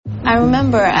I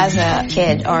remember as a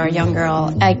kid or a young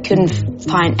girl, I couldn't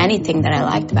find anything that I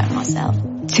liked about myself.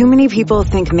 Too many people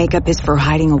think makeup is for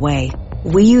hiding away.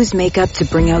 We use makeup to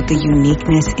bring out the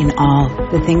uniqueness in all,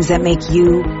 the things that make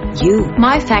you, you.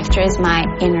 My factor is my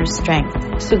inner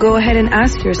strength. So go ahead and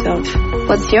ask yourself,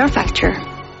 what's your factor?